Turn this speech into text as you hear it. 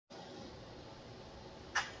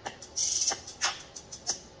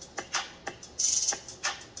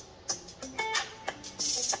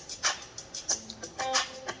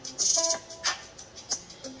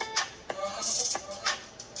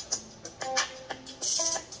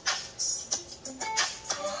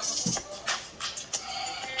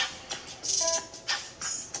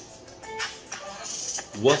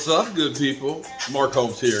What's up, good people? Mark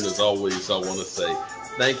Holmes here, and as always, I want to say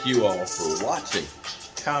thank you all for watching,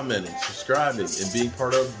 commenting, subscribing, and being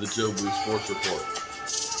part of the Joe Blue Sports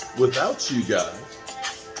Report. Without you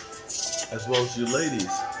guys, as well as you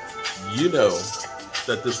ladies, you know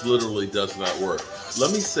that this literally does not work.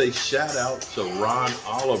 Let me say shout out to Ron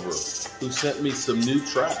Oliver, who sent me some new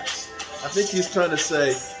tracks. I think he's trying to say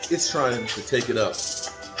it's trying to take it up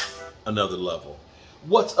another level.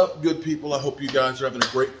 What's up, good people? I hope you guys are having a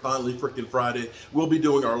great, finally freaking Friday. We'll be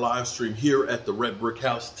doing our live stream here at the Red Brick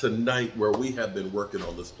House tonight, where we have been working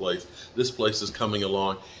on this place. This place is coming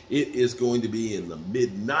along. It is going to be in the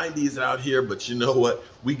mid-90s out here, but you know what?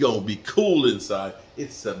 We gonna be cool inside.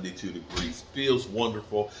 It's 72 degrees. Feels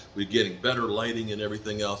wonderful. We're getting better lighting and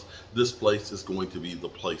everything else. This place is going to be the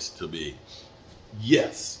place to be.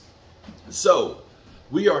 Yes. So,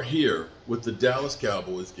 we are here with the Dallas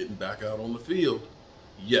Cowboys getting back out on the field.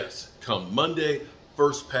 Yes, come Monday,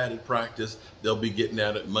 first padded practice. They'll be getting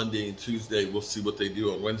at it Monday and Tuesday. We'll see what they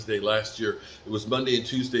do on Wednesday. Last year, it was Monday and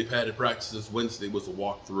Tuesday padded practices. Wednesday was a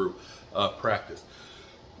walkthrough practice.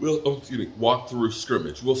 Walkthrough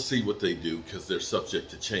scrimmage. We'll see what they do because they're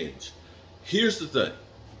subject to change. Here's the thing.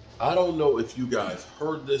 I don't know if you guys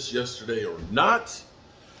heard this yesterday or not.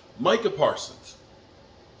 Micah Parsons,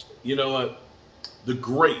 you know what? The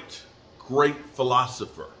great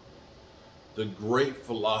philosopher. The great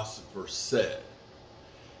philosopher said,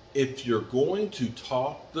 if you're going to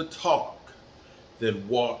talk the talk, then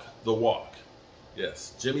walk the walk.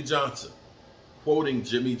 Yes, Jimmy Johnson, quoting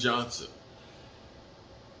Jimmy Johnson.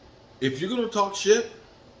 If you're going to talk shit,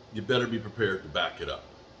 you better be prepared to back it up.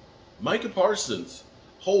 Micah Parsons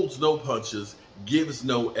holds no punches, gives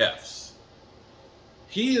no Fs.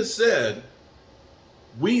 He has said,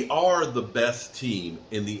 we are the best team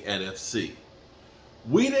in the NFC.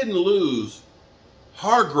 We didn't lose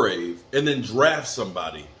Hargrave and then draft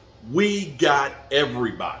somebody. We got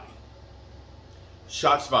everybody.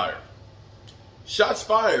 Shots fired. Shots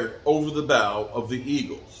fired over the bow of the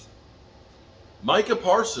Eagles. Micah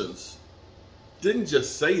Parsons didn't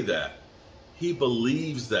just say that. He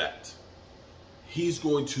believes that. He's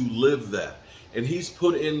going to live that. And he's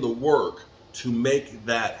put in the work to make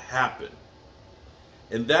that happen.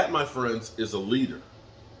 And that, my friends, is a leader.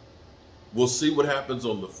 We'll see what happens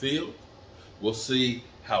on the field. We'll see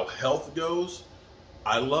how health goes.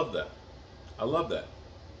 I love that. I love that.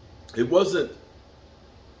 It wasn't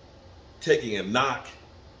taking a knock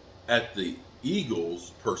at the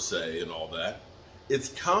Eagles per se and all that. It's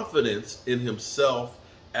confidence in himself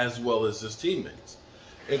as well as his teammates.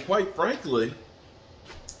 And quite frankly,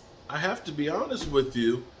 I have to be honest with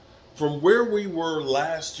you, from where we were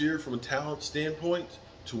last year from a talent standpoint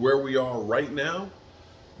to where we are right now,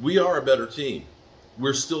 we are a better team.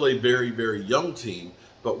 We're still a very, very young team,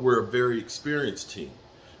 but we're a very experienced team.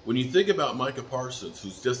 When you think about Micah Parsons,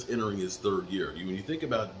 who's just entering his third year, when you think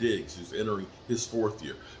about Diggs, who's entering his fourth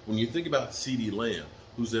year, when you think about CeeDee Lamb,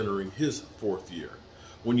 who's entering his fourth year,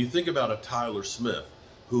 when you think about a Tyler Smith,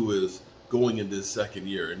 who is going into his second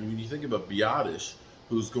year, and when you think about Biotish,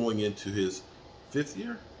 who's going into his fifth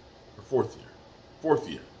year or fourth year? Fourth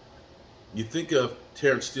year. You think of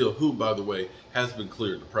Terrence Steele, who, by the way, has been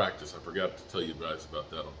cleared to practice. I forgot to tell you guys about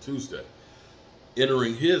that on Tuesday.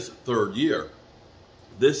 Entering his third year,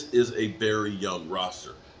 this is a very young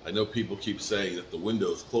roster. I know people keep saying that the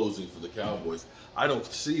window's closing for the Cowboys. I don't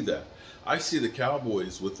see that. I see the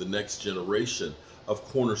Cowboys with the next generation of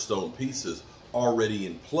cornerstone pieces already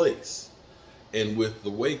in place. And with the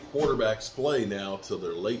way quarterbacks play now to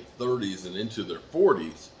their late 30s and into their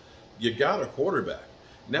 40s, you got a quarterback.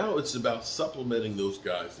 Now it's about supplementing those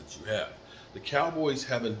guys that you have. The Cowboys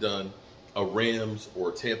haven't done a Rams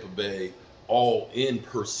or a Tampa Bay all in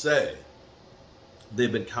per se.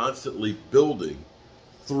 They've been constantly building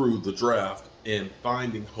through the draft and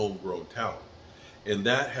finding homegrown talent. And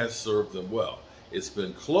that has served them well. It's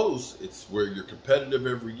been close. It's where you're competitive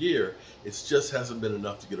every year. It just hasn't been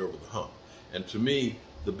enough to get over the hump. And to me,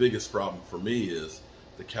 the biggest problem for me is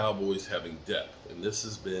the Cowboys having depth. And this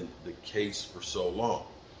has been the case for so long.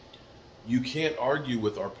 You can't argue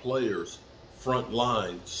with our players, front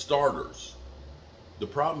line starters. The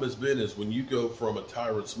problem has been is when you go from a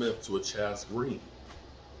Tyron Smith to a Chaz Green,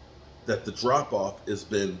 that the drop-off has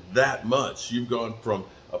been that much. You've gone from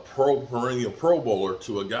a perennial Pro Bowler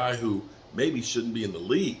to a guy who maybe shouldn't be in the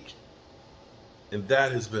league. And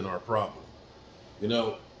that has been our problem. You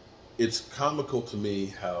know, it's comical to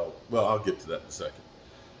me how, well, I'll get to that in a second.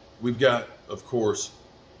 We've got, of course,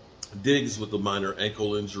 Diggs with the minor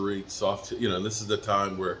ankle injury, and this is the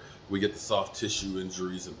time where we get the soft tissue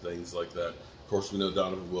injuries and things like that. course, we know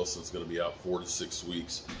Donovan Wilson's going to be out 4 to 6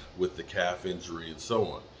 weeks with the calf injury and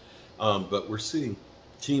so on. But we're seeing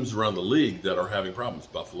teams around the league that are having problems.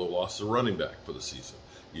 Buffalo lost a running back for the season.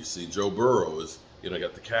 You see Joe Burrow is,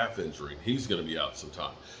 got the calf injury, and he's going to be out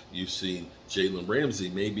sometime. You've seen Jalen Ramsey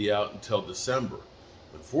may be out until December.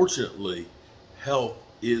 Unfortunately, health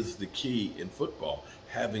is the key in football,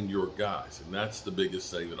 having your guys. And that's the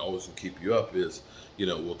biggest thing that always will keep you up is,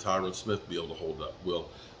 will Tyron Smith be able to hold up? Will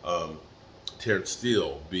Terrence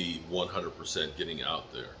Steele be 100% getting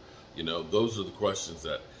out there? Those are the questions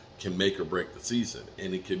that can make or break the season.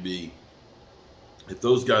 And it can be, if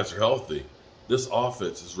those guys are healthy, this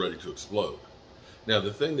offense is ready to explode. Now,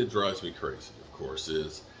 the thing that drives me crazy, of course,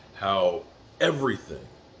 is how everything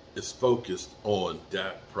is focused on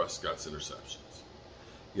Dak Prescott's interceptions.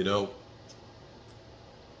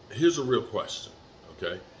 Here's a real question,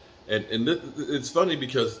 okay? And it's funny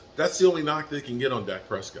because that's the only knock they can get on Dak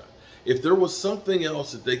Prescott. If there was something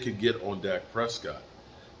else that they could get on Dak Prescott,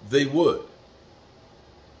 they would.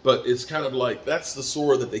 But it's kind of like that's the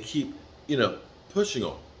sword that they keep, pushing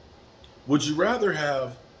on. Would you rather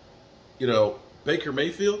have, Baker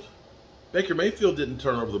Mayfield? Baker Mayfield didn't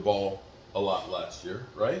turn over the ball a lot last year,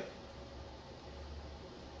 right?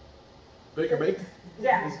 Baker Mayfield?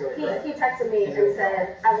 Yeah, he texted me and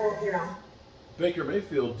said, I won't, Baker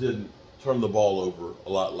Mayfield didn't turn the ball over a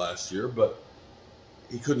lot last year, but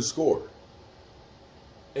he couldn't score.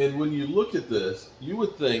 And when you look at this, you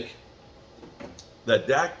would think that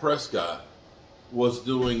Dak Prescott was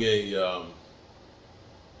doing it's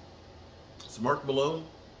Mark Malone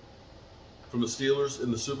from the Steelers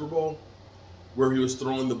in the Super Bowl, where he was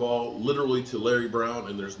throwing the ball literally to Larry Brown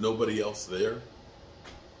and there's nobody else there.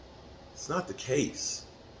 It's not the case.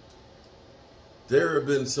 There have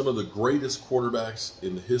been some of the greatest quarterbacks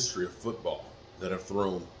in the history of football that have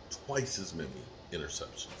thrown twice as many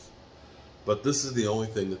interceptions. But this is the only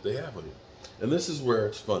thing that they have on you. And this is where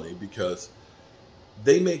it's funny because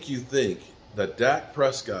they make you think that Dak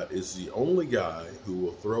Prescott is the only guy who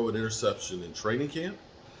will throw an interception in training camp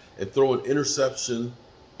and throw an interception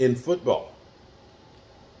in football.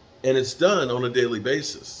 And it's done on a daily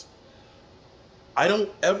basis. I don't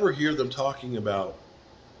ever hear them talking about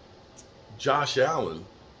Josh Allen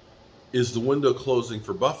is the window closing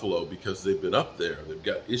for Buffalo because they've been up there. They've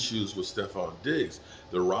got issues with Stephon Diggs.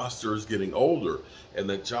 Their roster is getting older, and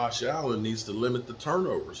that Josh Allen needs to limit the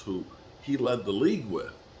turnovers, who he led the league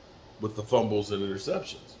with the fumbles and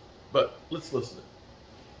interceptions. But let's listen.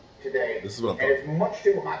 Today, this is what I'm and it's much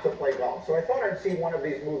too hot to play golf. So I thought I'd see one of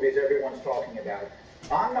these movies everyone's talking about.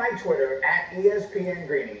 On my Twitter, at ESPN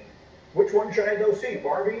Greeny, which one should I go see,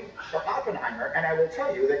 Barbie or Oppenheimer? And I will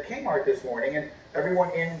tell you that Kmart this morning, and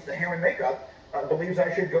everyone in the hair and makeup believes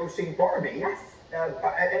I should go see Barbie. Yes.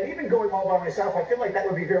 And even going all by myself, I feel like that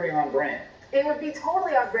would be very on brand. It would be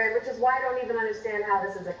totally on brand, which is why I don't even understand how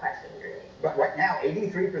this is a question, Greeny. But right now,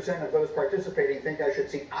 83% of those participating think I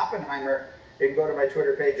should see Oppenheimer. You can go to my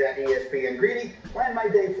Twitter page at ESPN Greeny. Plan my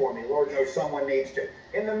day for me. Lord knows someone needs to.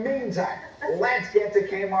 In the meantime, let's get to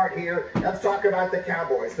Kmart here. Let's talk about the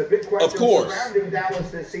Cowboys. The big question surrounding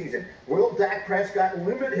Dallas this season. Will Dak Prescott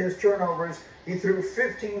limit his turnovers? He threw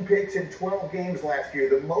 15 picks in 12 games last year,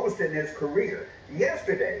 the most in his career.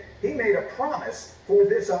 Yesterday, he made a promise for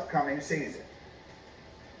this upcoming season.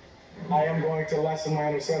 I am going to lessen my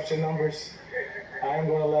interception numbers.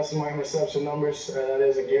 That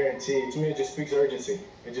is a guarantee. To me, it just speaks urgency.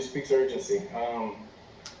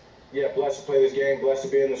 Yeah, blessed to play this game, blessed to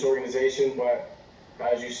be in this organization, but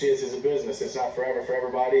as you see, this is a business. It's not forever for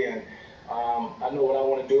everybody, and I know what I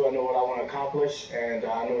want to do. I know what I want to accomplish, and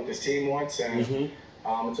I know what this team wants, and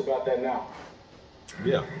it's about that now.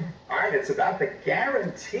 Yeah. All right, it's about the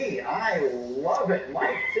guarantee. I love it.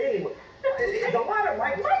 Mike T. There's a lot of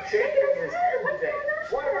Mike shaking his head today.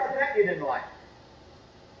 What about that you didn't like?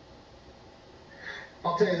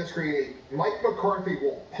 I'll tell you this, Greeny. Mike McCarthy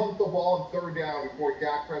will punt the ball on third down before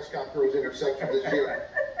Dak Prescott throws interception this year.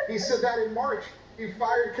 He said that in March. He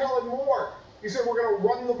fired Kellen Moore. He said, we're going to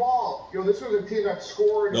run the ball. This was a team that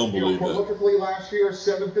scored prolifically last year,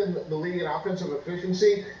 7th in the league in offensive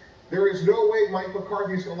efficiency. There is no way Mike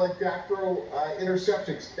McCarthy's going to let Dak throw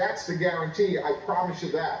interceptions. That's the guarantee. I promise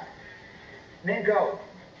you that. Ninko,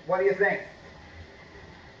 what do you think?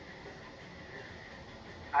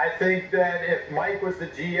 I think that if Mike was the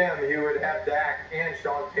GM, he would have Dak and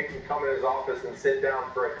Sean Payton come in his office and sit down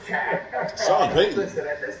for a chat. Sean Payton. Listen,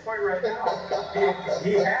 at this point right now,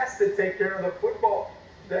 he has to take care of the football.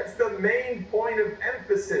 That's the main point of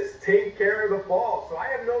emphasis. Take care of the ball. So I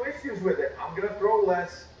have no issues with it. I'm going to throw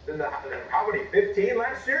less than how many, 15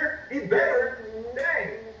 last year? He better.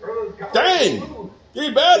 Dang. Dang.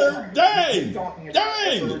 He better. Dang. Talking about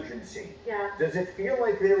Dang. urgency. Yeah. Does it feel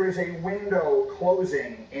like there is a window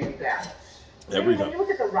closing in Dallas? Every When time. you look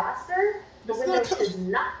at the roster, the It's window not close. should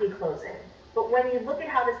not be closing. But when you look at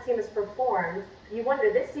how this team has performed, you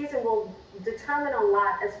wonder, this season will determine a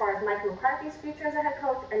lot as far as Mike McCarthy's future as a head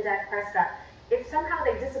coach and Dak Prescott. If somehow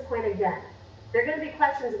they disappoint again, there are going to be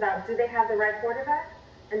questions about, do they have the right quarterback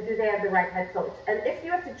and do they have the right head coach? And if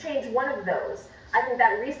you have to change one of those, I think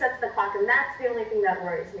that resets the clock, and that's the only thing that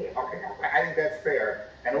worries me. Okay, I think that's fair.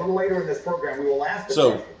 And a little later in this program, we will ask the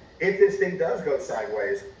So- question. If this thing does go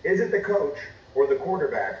sideways, is it the coach or the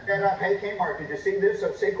quarterback? And hey, Kmart, did you see this? So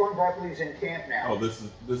Saquon Barkley's in camp now. Oh, this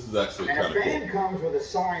is actually And a kind of fan cool. comes with a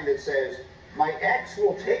sign that says, "My ex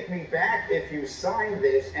will take me back if you sign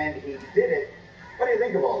this," and he did it. What do you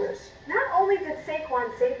think of all this? Not only did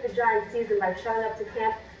Saquon save the Giants season by showing up to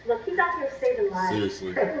camp, look, he's out here saving lives.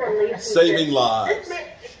 Seriously. Saving relationships. Saving lives. This man,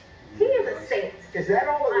 he is a saint. Is that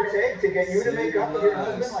all it would take to get you to make up with your Saving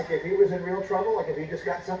husband? lives. Like if he was in real trouble, like if he just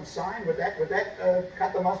got something signed, would that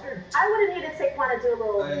cut the mustard? I would have needed Saquon to do a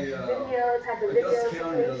little video type of Augusta video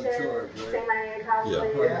County doesn't situation, charge, right? say my name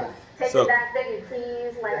probably, Yeah. take So- it back, baby,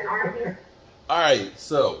 please, like an R&B. All right,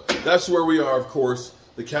 so that's where we are, of course.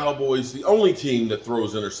 The Cowboys, the only team that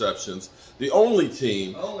throws interceptions, the only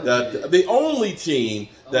team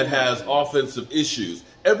that has offensive issues.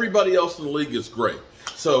 Everybody else in the league is great.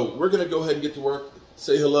 So we're gonna go ahead and get to work.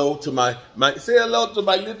 Say hello to my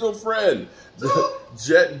little friend,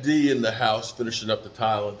 Jet D in the house, finishing up the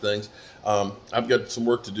tile and things. I've got some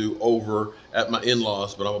work to do over at my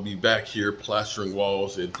in-laws, but I'll be back here plastering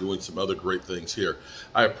walls and doing some other great things here.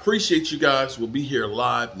 I appreciate you guys. We'll be here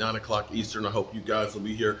live, 9 o'clock Eastern. I hope you guys will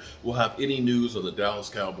be here. We'll have any news on the Dallas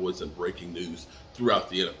Cowboys and breaking news throughout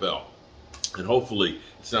the NFL. And hopefully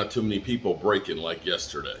it's not too many people breaking like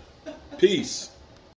yesterday. Peace.